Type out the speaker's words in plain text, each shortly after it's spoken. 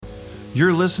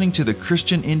You're listening to the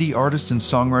Christian Indie Artists and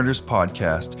Songwriters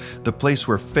Podcast, the place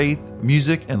where faith,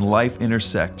 music, and life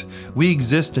intersect. We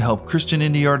exist to help Christian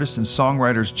indie artists and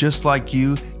songwriters just like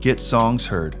you get songs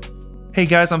heard. Hey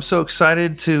guys, I'm so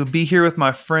excited to be here with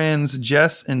my friends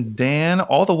Jess and Dan,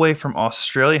 all the way from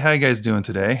Australia. How you guys doing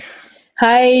today?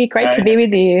 Hi, great to be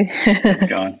with you. How's it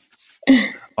going?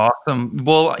 Awesome.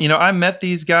 Well, I met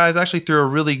these guys actually through a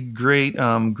really great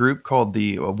group called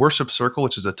the Worship Circle,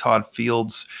 which is a Todd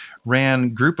Fields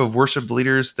ran group of worship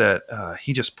leaders that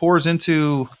he just poured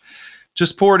into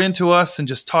us and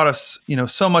just taught us,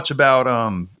 so much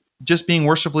about just being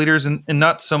worship leaders and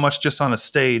not so much just on a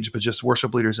stage, but just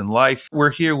worship leaders in life. We're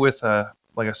here with,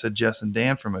 like I said, Jess and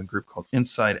Dan from a group called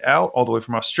Inside Out, all the way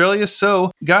from Australia.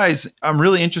 So guys, I'm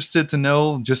really interested to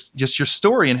know just your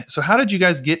story. And so how did you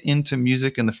guys get into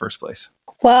music in the first place?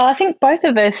 Well, I think both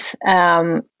of us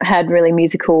had really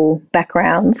musical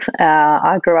backgrounds.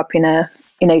 I grew up in a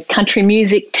country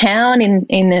music town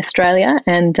in Australia,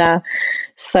 and had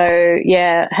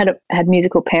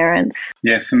musical parents.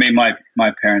 Yeah, for me, my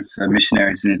parents are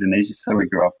missionaries in Indonesia, so we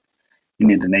grew up in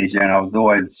Indonesia, and I was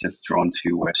always just drawn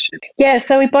to worship. Yeah,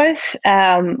 so we both,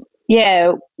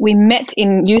 we met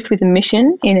in Youth with a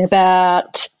Mission in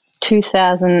about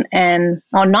 99,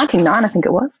 I think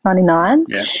it was, 99.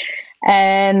 Yeah.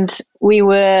 And we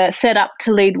were set up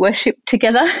to lead worship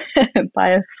together by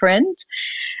a friend.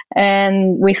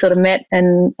 And we sort of met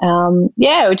and,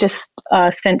 we just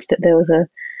sensed that there was a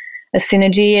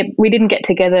synergy. We didn't get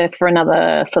together for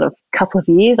another sort of couple of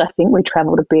years. I think we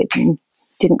travelled a bit and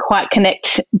didn't quite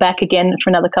connect back again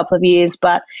for another couple of years.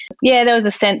 But, there was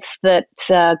a sense that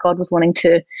God was wanting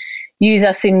to use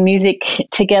us in music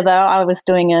together. I was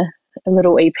doing a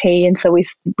little EP, and so we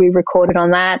recorded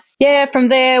on that. Yeah, from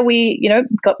there we,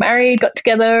 got married, got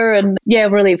together, and,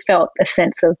 really felt a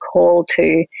sense of call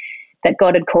to that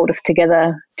God had called us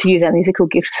together to use our musical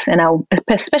gifts and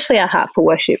especially our heart for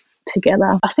worship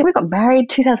together. I think we got married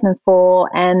 2004,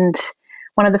 and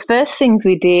one of the first things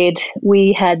we did,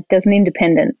 there's an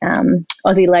independent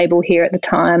Aussie label here at the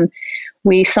time.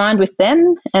 We signed with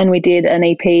them and we did an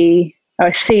EP or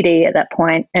a CD at that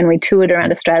point, and we toured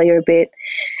around Australia a bit.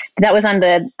 That was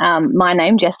under my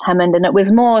name, Jess Hammond, and it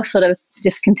was more sort of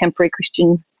just contemporary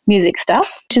Christian music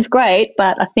stuff, which is great,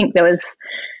 but I think there was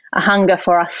a hunger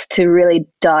for us to really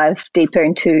dive deeper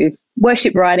into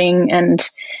worship writing and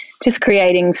just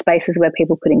creating spaces where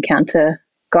people could encounter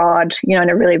God, in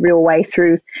a really real way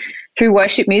through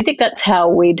worship music. That's how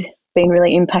we'd been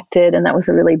really impacted, and that was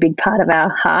a really big part of our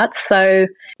hearts. So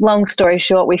long story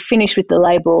short, we finished with the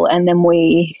label, and then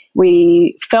we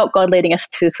felt God leading us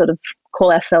to sort of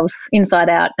call ourselves Inside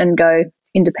Out and go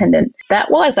independent.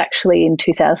 That was actually in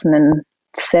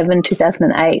 2007,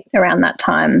 2008, around that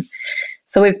time.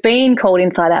 So we've been called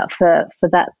Inside Out for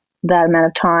that amount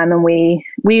of time, and we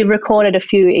recorded a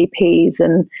few EPs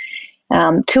and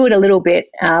toured a little bit,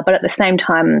 but at the same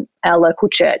time, our local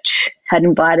church had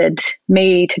invited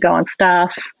me to go on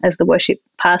staff as the worship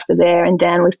pastor there, and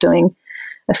Dan was doing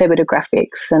a fair bit of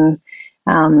graphics and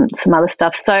some other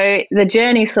stuff. So the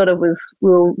journey sort of was, we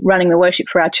were running the worship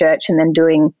for our church and then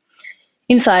doing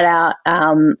Inside Out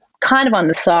kind of on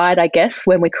the side, I guess.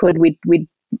 When we could, we'd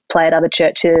play at other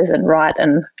churches and write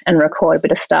and record a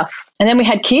bit of stuff. And then we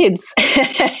had kids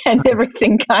and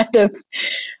everything kind of,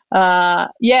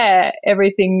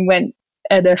 everything went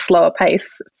at a slower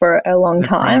pace for a long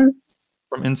time.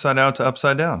 From inside out to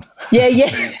upside down. Yeah,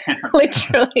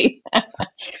 literally.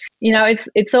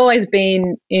 It's always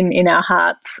been in our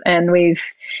hearts, and we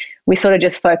sort of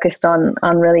just focused on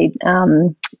really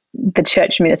the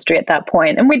church ministry at that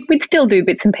point, and we'd still do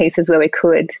bits and pieces where we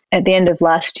could. At the end of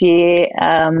last year,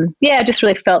 I just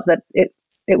really felt that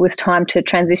it was time to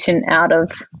transition out of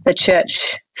the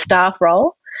church staff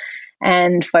role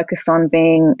and focus on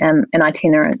being an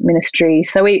itinerant ministry.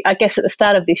 So I guess at the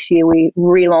start of this year, we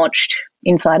relaunched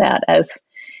Inside Out as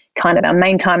kind of our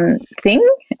main time thing.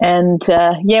 And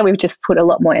we've just put a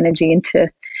lot more energy into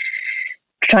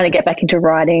trying to get back into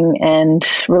writing and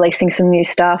releasing some new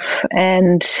stuff.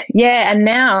 And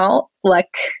now,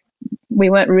 we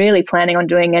weren't really planning on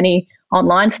doing any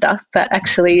online stuff, but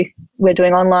actually we're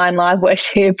doing online live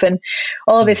worship and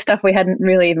all of this stuff we hadn't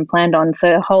really even planned on.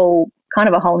 So a whole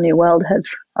new world has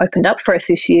opened up for us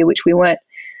this year, which we weren't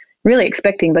really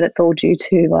expecting, but it's all due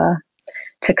to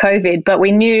COVID. But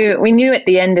we knew at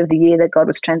the end of the year that God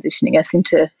was transitioning us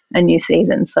into a new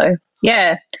season. So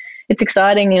it's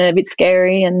exciting and a bit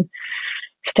scary, and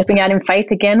stepping out in faith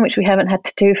again, which we haven't had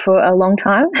to do for a long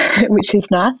time, which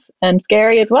is nice and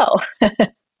scary as well.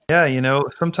 Yeah,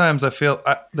 sometimes I feel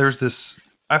there's this,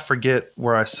 I forget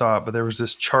where I saw it, but there was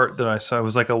this chart that I saw. It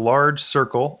was like a large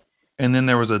circle, and then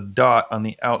there was a dot on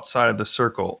the outside of the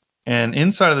circle. And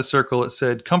inside of the circle, it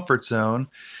said comfort zone.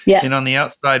 Yeah. And on the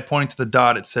outside, pointing to the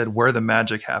dot, it said where the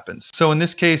magic happens. So in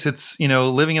this case, it's,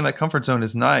 living in that comfort zone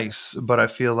is nice, but I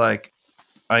feel like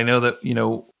I know that,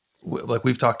 like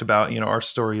we've talked about, our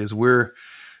story is we're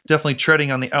definitely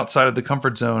treading on the outside of the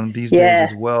comfort zone these days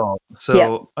as well.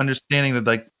 So understanding that,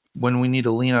 like, when we need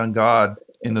to lean on God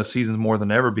in those seasons more than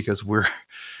ever, because we're,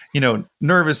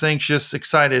 nervous, anxious,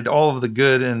 excited, all of the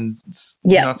good and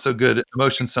not so good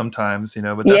emotions sometimes,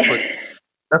 but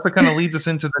that's what kind of leads us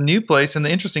into the new place. And the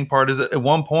interesting part is that at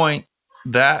one point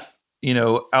that,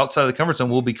 outside of the comfort zone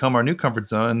will become our new comfort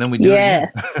zone, and then we do it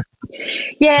again.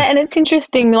 Yeah, and it's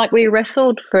interesting, like we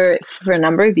wrestled for a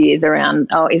number of years around,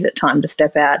 is it time to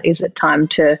step out? Is it time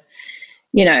to,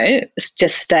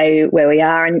 just stay where we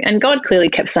are? And God clearly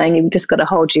kept saying, you've just got to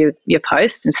hold your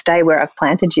post and stay where I've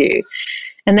planted you.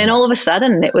 And then all of a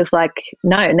sudden it was like,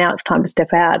 no, now it's time to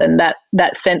step out. And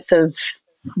that sense of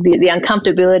the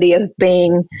uncomfortability of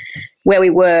being where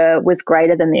we were was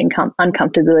greater than the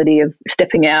uncomfortability of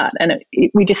stepping out. And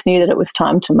we just knew that it was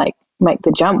time to make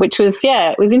the jump, which was,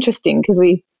 it was interesting because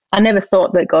I never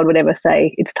thought that God would ever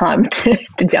say it's time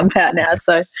to jump out now.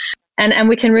 So, and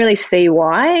we can really see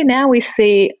why now. We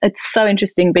see, it's so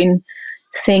interesting, been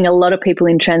seeing a lot of people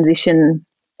in transition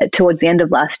towards the end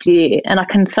of last year. And I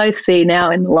can so see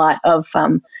now in the light of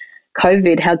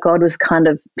COVID how God was kind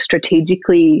of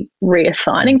strategically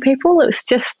reassigning people.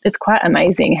 It's quite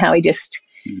amazing how he just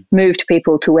moved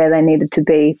people to where they needed to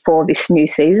be for this new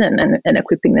season and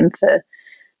equipping them for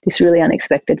this really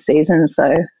unexpected season.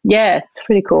 So, it's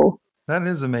pretty cool. That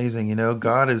is amazing.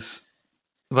 God is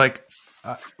like,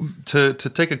 to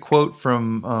take a quote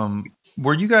from,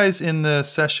 were you guys in the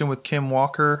session with Kim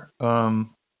Walker?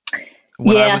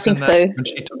 I think so.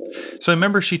 So I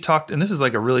remember she talked, and this is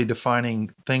like a really defining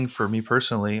thing for me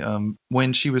personally,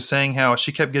 when she was saying how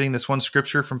she kept getting this one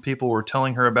scripture from people who were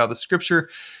telling her about the scripture.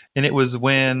 And it was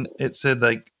when it said,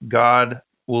 like, God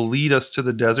will lead us to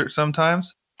the desert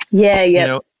sometimes.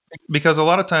 Yeah. Because a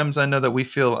lot of times I know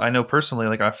that I know personally,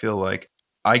 like, I feel like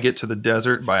I get to the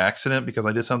desert by accident because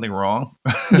I did something wrong.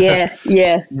 Yeah.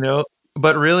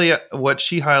 But really what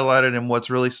she highlighted and what's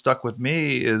really stuck with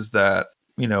me is that,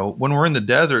 when we're in the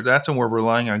desert, that's when we're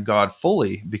relying on God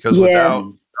fully, because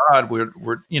without God, we're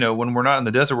when we're not in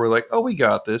the desert, we're like, oh, we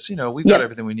got this, we've got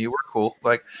everything we need. We're cool.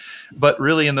 Like, but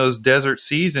really in those desert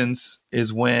seasons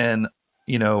is when,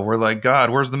 we're like,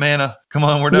 God, where's the manna? Come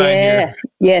on, we're dying here.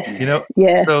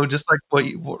 Yes. So just like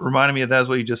what reminded me of that is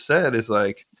what you just said is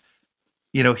like,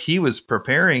 he was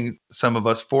preparing some of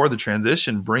us for the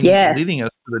transition, leading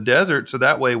us to the desert. So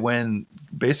that way, when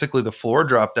basically the floor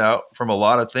dropped out from a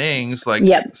lot of things, like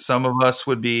some of us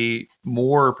would be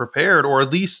more prepared, or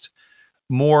at least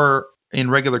more in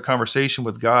regular conversation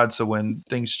with God. So when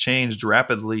things changed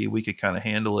rapidly, we could kind of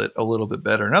handle it a little bit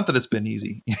better. Not that it's been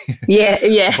easy.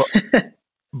 Yeah.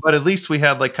 But at least we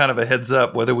had like kind of a heads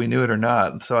up whether we knew it or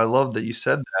not. So I love that you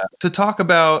said that. To talk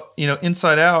about,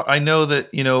 Inside Out, I know that,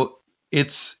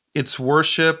 it's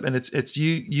worship and it's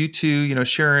you two,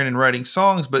 sharing and writing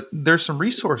songs, but there's some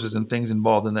resources and things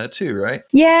involved in that too, right?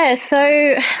 Yeah. So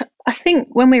I think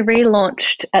when we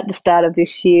relaunched at the start of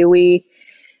this year, we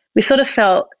sort of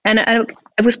felt, and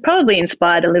it was probably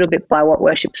inspired a little bit by what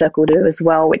Worship Circle do as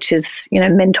well, which is,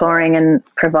 mentoring and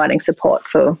providing support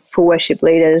for worship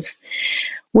leaders.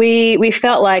 We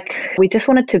felt like we just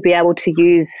wanted to be able to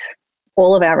use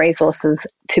all of our resources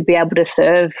to be able to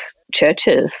serve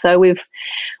churches. So we've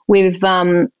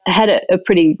had a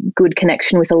pretty good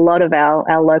connection with a lot of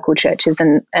our local churches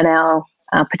and our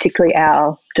particularly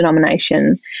our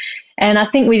denomination. And I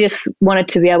think we just wanted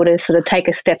to be able to sort of take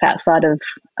a step outside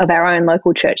of our own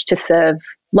local church to serve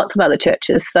lots of other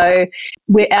churches. So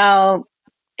our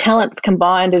talents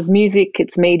combined is music,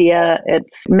 it's media,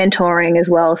 it's mentoring as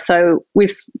well. So when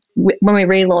we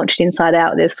relaunched Inside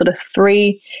Out, there's sort of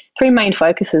three main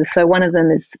focuses. So one of them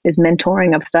is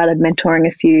mentoring. I've started mentoring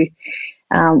a few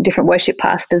different worship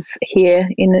pastors here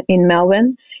in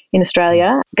Melbourne, in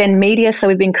Australia. Then media. So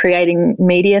we've been creating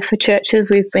media for churches.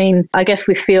 We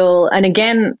feel, and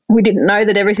again, we didn't know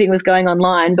that everything was going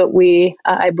online, but we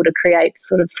are able to create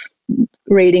sort of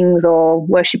readings or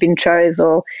worship intros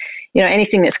or,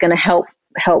 anything that's going to help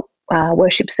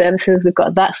worship services. We've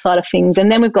got that side of things.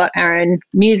 And then we've got our own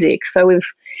music. So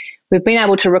we've been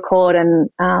able to record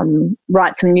and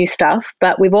write some new stuff,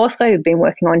 but we've also been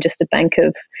working on just a bank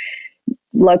of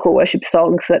local worship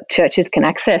songs that churches can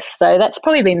access. So that's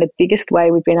probably been the biggest way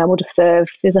we've been able to serve.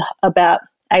 There's about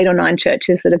 8 or 9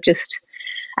 churches that have just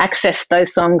accessed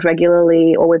those songs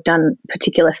regularly, or we've done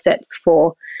particular sets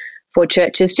for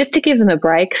churches just to give them a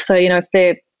break. So, if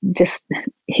they're just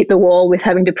hit the wall with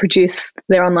having to produce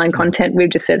their online content. We've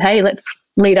just said, hey,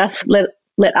 let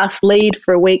us lead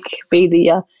for a week, be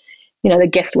the the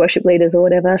guest worship leaders or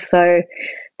whatever. So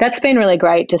that's been really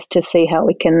great, just to see how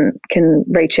we can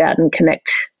reach out and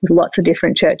connect with lots of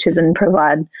different churches and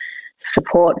provide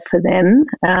support for them.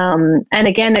 And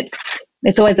again,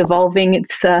 it's always evolving.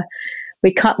 It's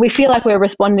we feel like we're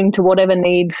responding to whatever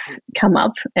needs come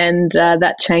up, and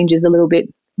that changes a little bit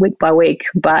week by week.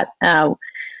 But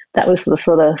that was the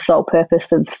sort of sole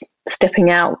purpose of stepping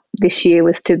out this year,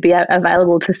 was to be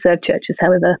available to serve churches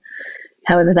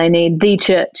however they need the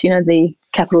church, the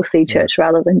capital C church,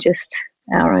 rather than just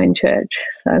our own church.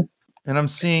 So, and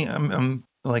I'm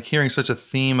like hearing such a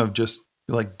theme of just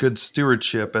like good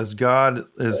stewardship, as God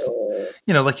is,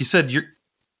 like you said,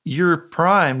 you're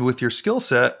primed with your skill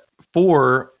set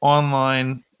for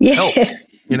online help,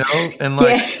 and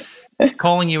like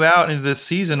calling you out into this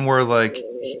season where like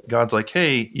God's like,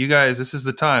 hey, you guys, this is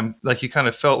the time. Like you kind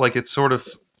of felt like it sort of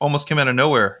almost came out of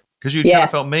nowhere, because you kind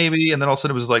of felt maybe, and then all of a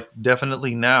sudden it was like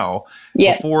definitely now,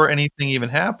 before anything even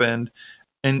happened.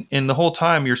 And the whole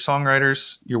time, your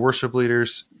songwriters, your worship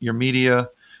leaders, your media,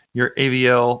 your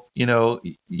AVL,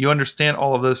 you understand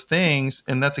all of those things,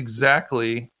 and that's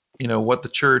exactly what the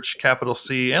church, capital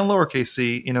C and lowercase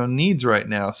c, needs right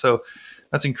now. So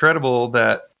that's incredible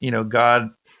that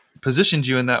God positioned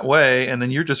you in that way, and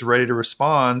then you're just ready to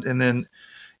respond. And then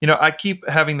I keep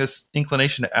having this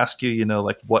inclination to ask you,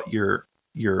 like what your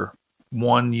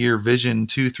 1 year vision,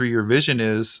 2-3 year vision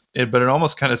is, but it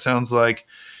almost kind of sounds like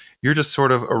you're just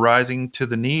sort of arising to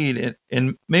the need,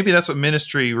 and maybe that's what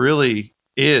ministry really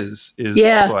is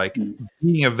like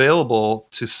being available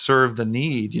to serve the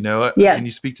need. Can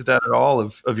you speak to that at all,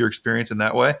 of your experience in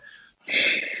that way?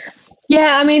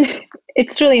 Yeah, I mean,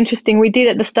 it's really interesting. We did,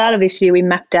 at the start of this year, we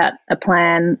mapped out a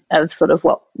plan of sort of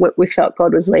what we felt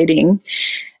God was leading.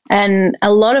 And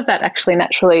a lot of that actually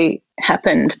naturally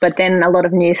happened, but then a lot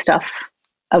of new stuff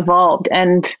evolved.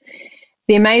 And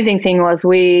the amazing thing was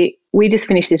we just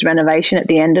finished this renovation at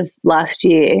the end of last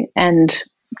year, and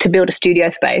to build a studio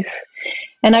space.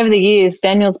 And over the years,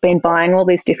 Daniel's been buying all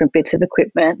these different bits of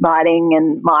equipment, lighting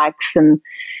and mics and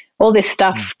all this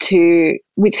stuff,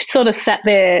 which sort of sat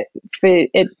there for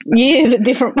years at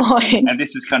different points. And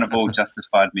this has kind of all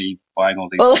justified me buying all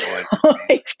these toys. All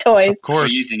these toys. Of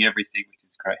course. We're using everything, which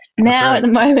is great. Now, at the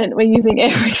moment, we're using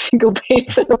every single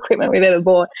piece of equipment we've ever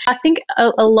bought. I think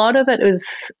a lot of it has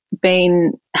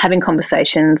been having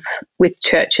conversations with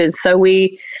churches. So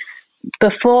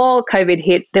before COVID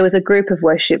hit, there was a group of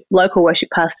local worship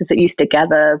pastors that used to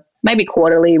gather maybe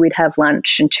quarterly. We'd have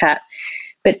lunch and chat.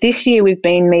 But this year we've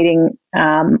been meeting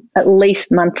at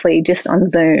least monthly, just on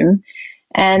Zoom.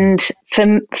 And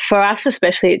for us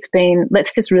especially, it's been,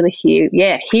 let's just really hear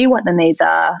what the needs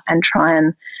are and try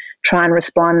and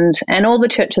respond. And all the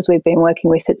churches we've been working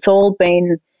with, it's all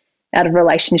been out of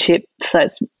relationship. So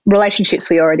it's relationships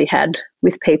we already had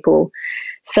with people.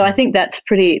 So I think that's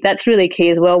really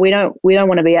key as well. We don't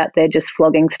want to be out there just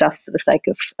flogging stuff for the sake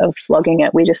of flogging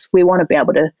it. We want to be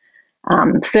able to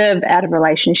serve out of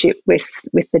relationship with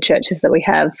the churches that we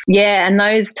have. Yeah, and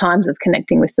those times of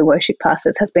connecting with the worship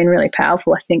pastors has been really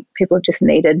powerful. I think people have just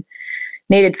needed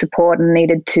support and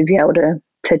needed to be able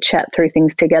to chat through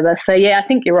things together. So yeah, I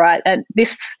think you're right.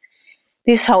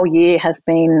 This whole year has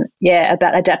been,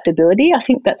 about adaptability. I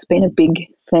think that's been a big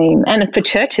theme. And for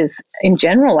churches in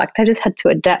general, like they just had to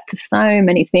adapt to so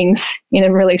many things in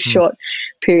a really short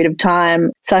period of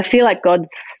time. So I feel like God's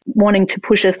wanting to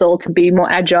push us all to be more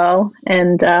agile.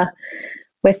 And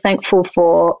we're thankful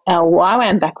for our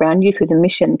YWAM background, Youth with a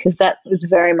Mission, because that was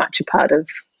very much a part of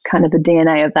kind of the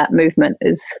DNA of that movement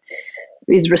is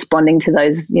responding to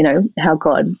those, how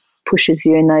God pushes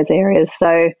you in those areas.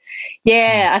 So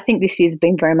I think this year's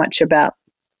been very much about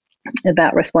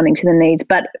responding to the needs,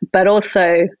 but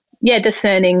also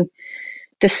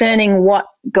discerning what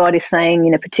God is saying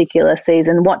in a particular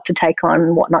season, what to take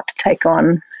on, what not to take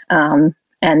on,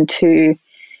 and to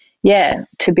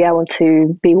be able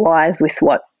to be wise with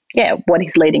what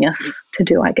he's leading us to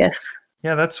do, I guess.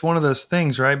 Yeah, that's one of those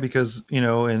things, right? Because,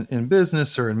 in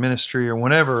business or in ministry or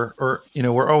whenever, or,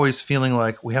 we're always feeling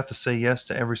like we have to say yes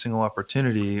to every single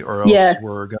opportunity, or else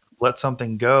we're going to let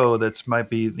something go that's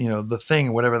might be, the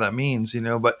thing, whatever that means,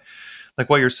 but like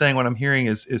what you're saying, what I'm hearing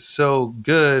is so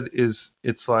good,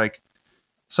 it's like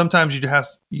sometimes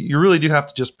you really do have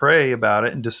to just pray about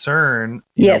it and discern,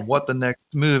 what the next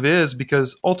move is,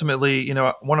 because ultimately,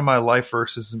 one of my life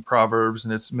verses in Proverbs,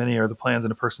 and it's many are the plans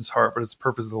in a person's heart, but it's the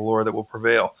purpose of the Lord that will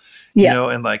prevail,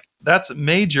 and like that's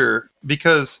major,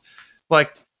 because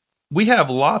like we have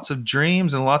lots of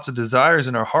dreams and lots of desires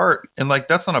in our heart, and like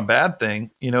that's not a bad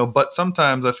thing, but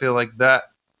sometimes I feel like that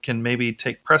can maybe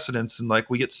take precedence, and like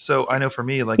we get so, I know for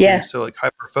me, like getting so like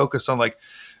hyper focused on like,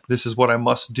 this is what I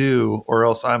must do or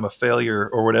else I'm a failure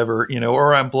or whatever,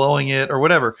 or I'm blowing it or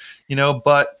whatever,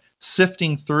 but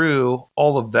sifting through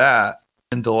all of that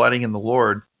and delighting in the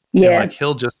Lord. And like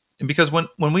he'll just, and because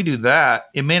when we do that,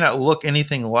 it may not look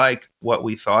anything like what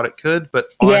we thought it could, but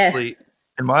honestly,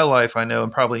 in my life, I know,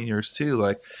 and probably in yours too,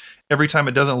 like every time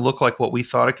it doesn't look like what we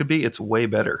thought it could be, it's way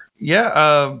better.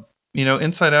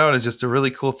 Inside Out is just a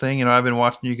really cool thing. I've been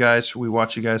watching you guys. We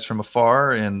watch you guys from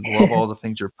afar and love all the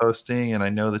things you're posting. And I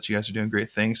know that you guys are doing great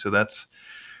things. So that's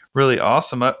really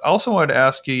awesome. I also wanted to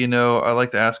ask you, I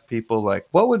like to ask people like,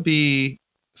 what would be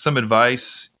some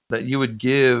advice that you would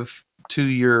give to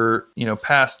your,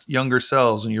 past younger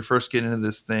selves when you're first getting into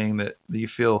this thing that you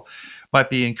feel might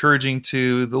be encouraging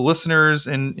to the listeners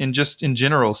and just in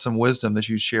general, some wisdom that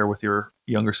you share with your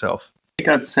younger self? I think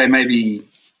I'd say maybe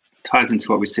ties into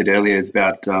what we said earlier is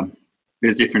about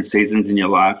there's different seasons in your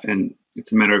life, and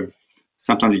it's a matter of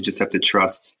sometimes you just have to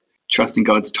trust in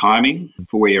God's timing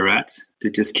for where you're at, to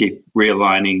just keep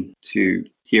realigning to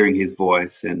hearing his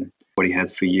voice and what he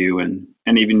has for you, and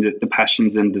even the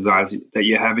passions and desires that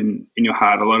you have in your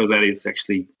heart. A lot of that is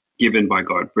actually given by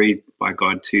God, breathed by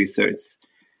God too. So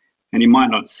and you might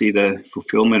not see the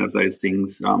fulfillment of those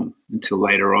things until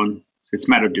later on. So it's a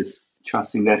matter of just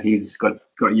trusting that he's got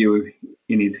you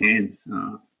in his hands.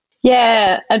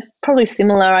 Probably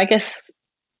similar. I guess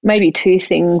maybe two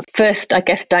things. First, I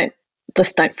guess don't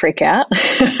freak out.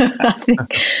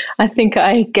 I think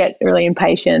I get really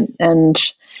impatient and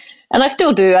I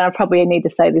still do. And I probably need to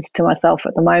say this to myself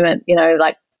at the moment,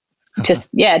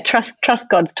 trust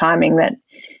God's timing, that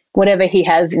whatever he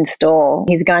has in store,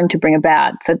 he's going to bring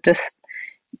about. So just,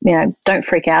 don't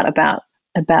freak out about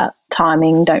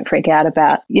timing. Don't freak out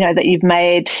about, that you've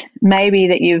maybe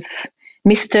that you've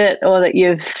missed it, or that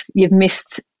you've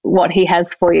missed what he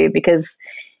has for you, because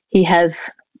he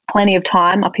has plenty of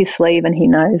time up his sleeve and he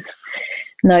knows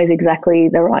exactly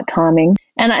the right timing.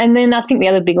 And then I think the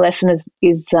other big lesson is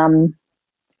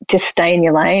just stay in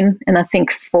your lane. And I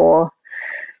think for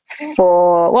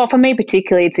me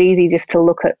particularly, it's easy just to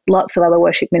look at lots of other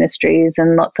worship ministries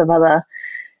and lots of other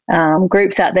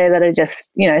groups out there that are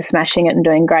just, smashing it and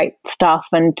doing great stuff,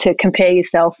 and to compare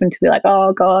yourself and to be like,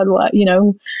 oh God, what,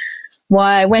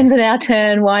 why, when's it our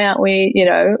turn? Why aren't we,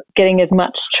 getting as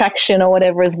much traction or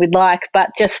whatever as we'd like? But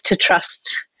just to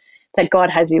trust that God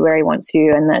has you where he wants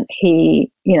you, and that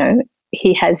he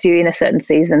has you in a certain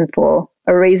season for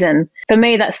a reason. For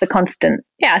me, that's the constant.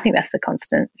 I think that's the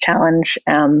constant challenge.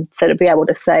 So to be able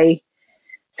to say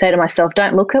to myself,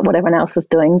 don't look at what everyone else is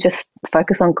doing, just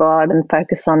focus on God and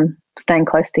focus on staying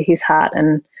close to his heart,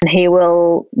 and he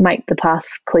will make the path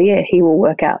clear. He will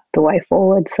work out the way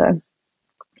forward. So,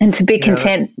 and to be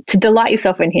content, to delight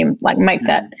yourself in him, like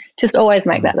just always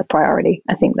make that the priority.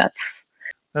 I think that's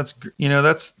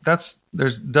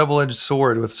there's double-edged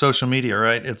sword with social media,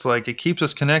 right? It's like it keeps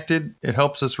us connected. It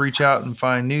helps us reach out and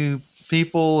find new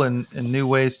people and new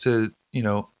ways to,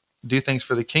 do things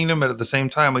for the kingdom. But at the same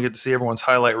time, we get to see everyone's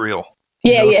highlight reel.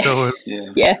 So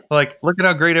like, look at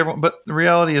how great everyone, but the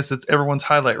reality is it's everyone's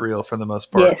highlight reel for the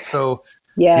most part. Yes. So,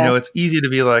 it's easy to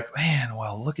be like, man,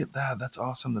 well, look at that. That's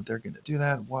awesome that they're going to do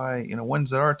that. Why,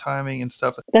 when's our timing and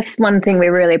stuff. That's one thing we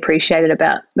really appreciated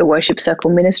about the Worship Circle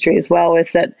ministry as well,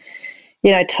 is that,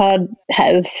 Todd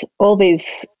has all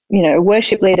these,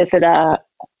 worship leaders that are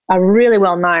really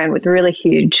well known with really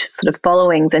huge sort of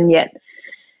followings, and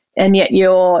yet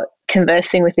you're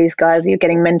conversing with these guys, you're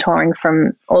getting mentoring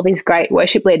from all these great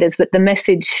worship leaders, but the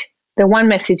one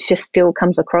message just still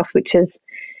comes across, which is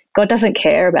God doesn't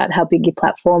care about how big your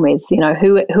platform is.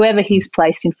 Whoever he's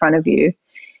placed in front of you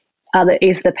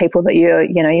is the people that you're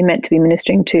meant to be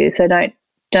ministering to. So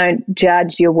don't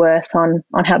judge your worth on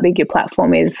how big your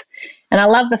platform is. And I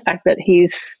love the fact that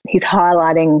he's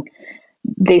highlighting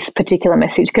this particular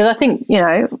message, because I think,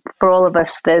 for all of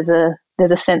us, there's a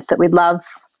sense that we'd love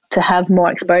to have more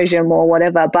exposure, more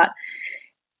whatever, but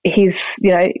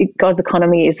God's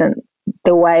economy isn't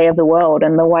the way of the world,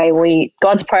 and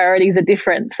God's priorities are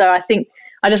different. So I think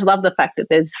I just love the fact that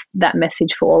there's that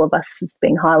message for all of us that's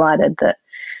being highlighted, that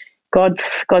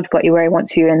God's got you where he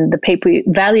wants you, and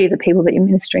value the people that you're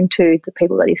ministering to, the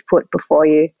people that he's put before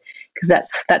you, because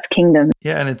that's kingdom.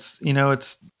 Yeah. And it's,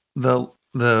 it's the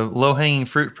low-hanging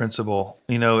fruit principle.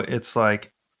 It's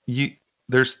like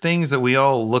there's things that we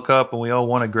all look up and we all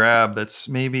want to grab that's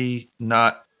maybe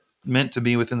not meant to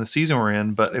be within the season we're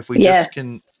in. But if we just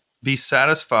can be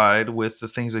satisfied with the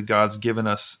things that God's given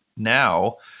us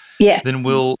now, Yeah.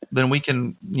 then we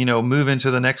can, move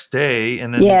into the next day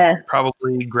and then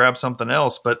probably grab something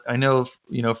else. But I know,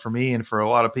 for me and for a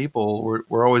lot of people,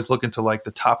 we're always looking to like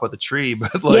the top of the tree,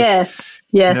 but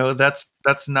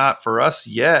that's not for us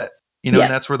yet, and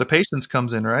that's where the patience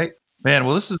comes in, right? Man,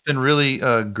 well, this has been really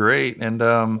great. And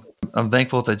I'm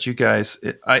thankful that you guys,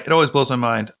 it always blows my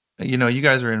mind. You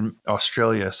guys are in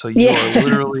Australia, so you are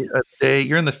literally a day.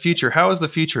 You're in the future. How is the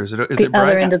future? Is it bright? The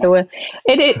other end of the world.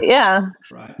 It is, yeah.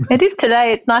 Right. It is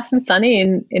today. It's nice and sunny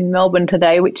in Melbourne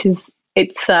today,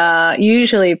 it's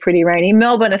usually pretty rainy.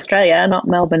 Melbourne, Australia, not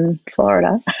Melbourne,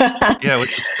 Florida. Yeah,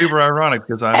 which is super ironic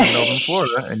because I'm in Melbourne,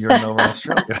 Florida, and you're in Melbourne,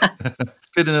 Australia. It's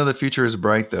good to know the future is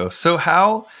bright, though. So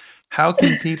how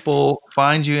can people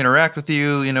find you, interact with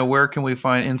you? Where can we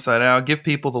find Inside Out? Give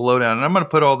people the lowdown. And I'm going to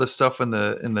put all this stuff in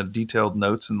the detailed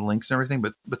notes and links and everything,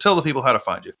 but tell the people how to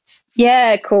find you.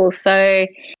 Yeah, cool. So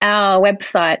our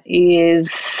website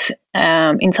is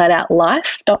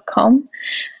insideoutlife.com.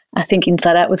 I think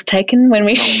Inside Out was taken when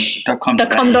we .com.au,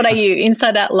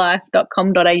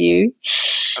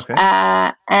 insideoutlife.com.au. Okay.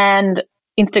 And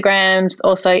Instagram's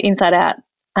also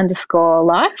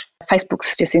insideout_life.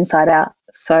 Facebook's just Inside Out.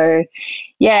 So,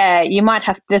 you might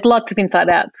there's lots of Inside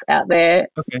Outs out there,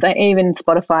 so even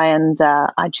Spotify and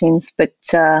iTunes, but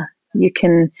you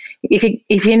can,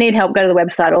 if you need help, go to the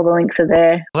website. All the links are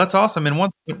there. Well, that's awesome. And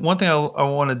one thing I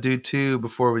want to do too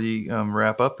before we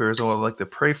wrap up here is I would like to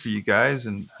pray for you guys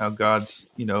and how God's,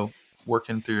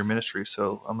 working through your ministry.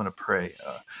 So I'm going to pray.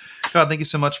 God, thank you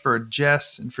so much for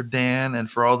Jess and for Dan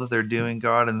and for all that they're doing,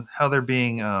 God, and how they're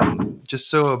being just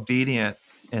so obedient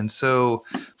and so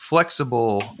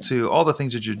flexible to all the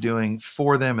things that you're doing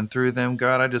for them and through them.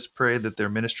 God, I just pray that their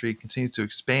ministry continues to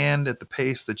expand at the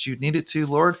pace that you need it to,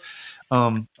 Lord.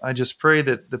 I just pray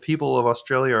that the people of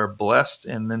Australia are blessed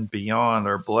and then beyond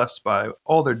are blessed by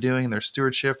all they're doing, their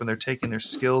stewardship, and they're taking their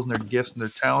skills and their gifts and their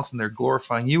talents and they're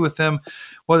glorifying you with them,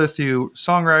 whether through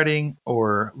songwriting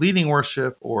or leading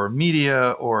worship or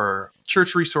media or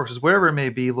church resources, whatever it may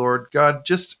be, Lord. God,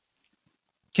 just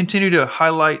continue to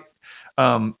highlight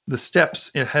the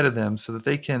steps ahead of them so that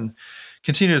they can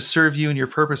continue to serve you and your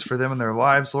purpose for them in their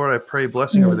lives. Lord, I pray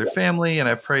blessing over their family. And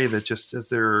I pray that just as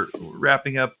they're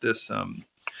wrapping up this,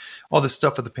 all this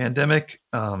stuff with the pandemic,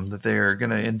 that they're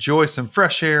going to enjoy some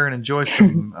fresh air and enjoy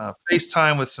some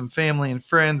FaceTime with some family and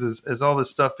friends as all this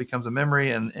stuff becomes a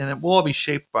memory and it will all be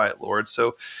shaped by it, Lord.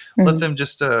 So let them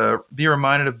just be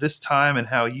reminded of this time and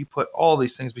how you put all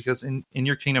these things, because in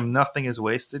your kingdom, nothing is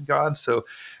wasted, God. So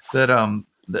that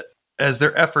as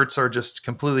their efforts are just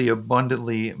completely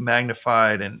abundantly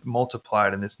magnified and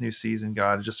multiplied in this new season,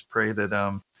 God, I just pray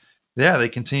that, they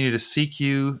continue to seek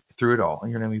you through it all. In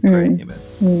your name we pray.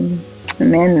 Amen.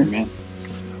 Amen.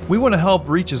 We want to help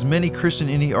reach as many Christian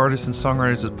indie artists and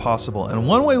songwriters as possible, and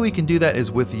one way we can do that is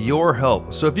with your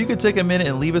help. So if you could take a minute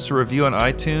and leave us a review on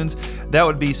iTunes, that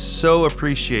would be so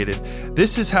appreciated.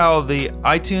 This is how the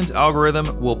iTunes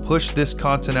algorithm will push this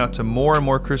content out to more and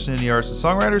more Christian indie artists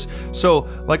and songwriters. So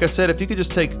like I said, if you could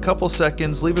just take a couple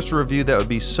seconds, leave us a review, that would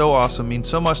be so awesome, means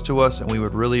so much to us, and we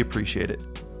would really appreciate it.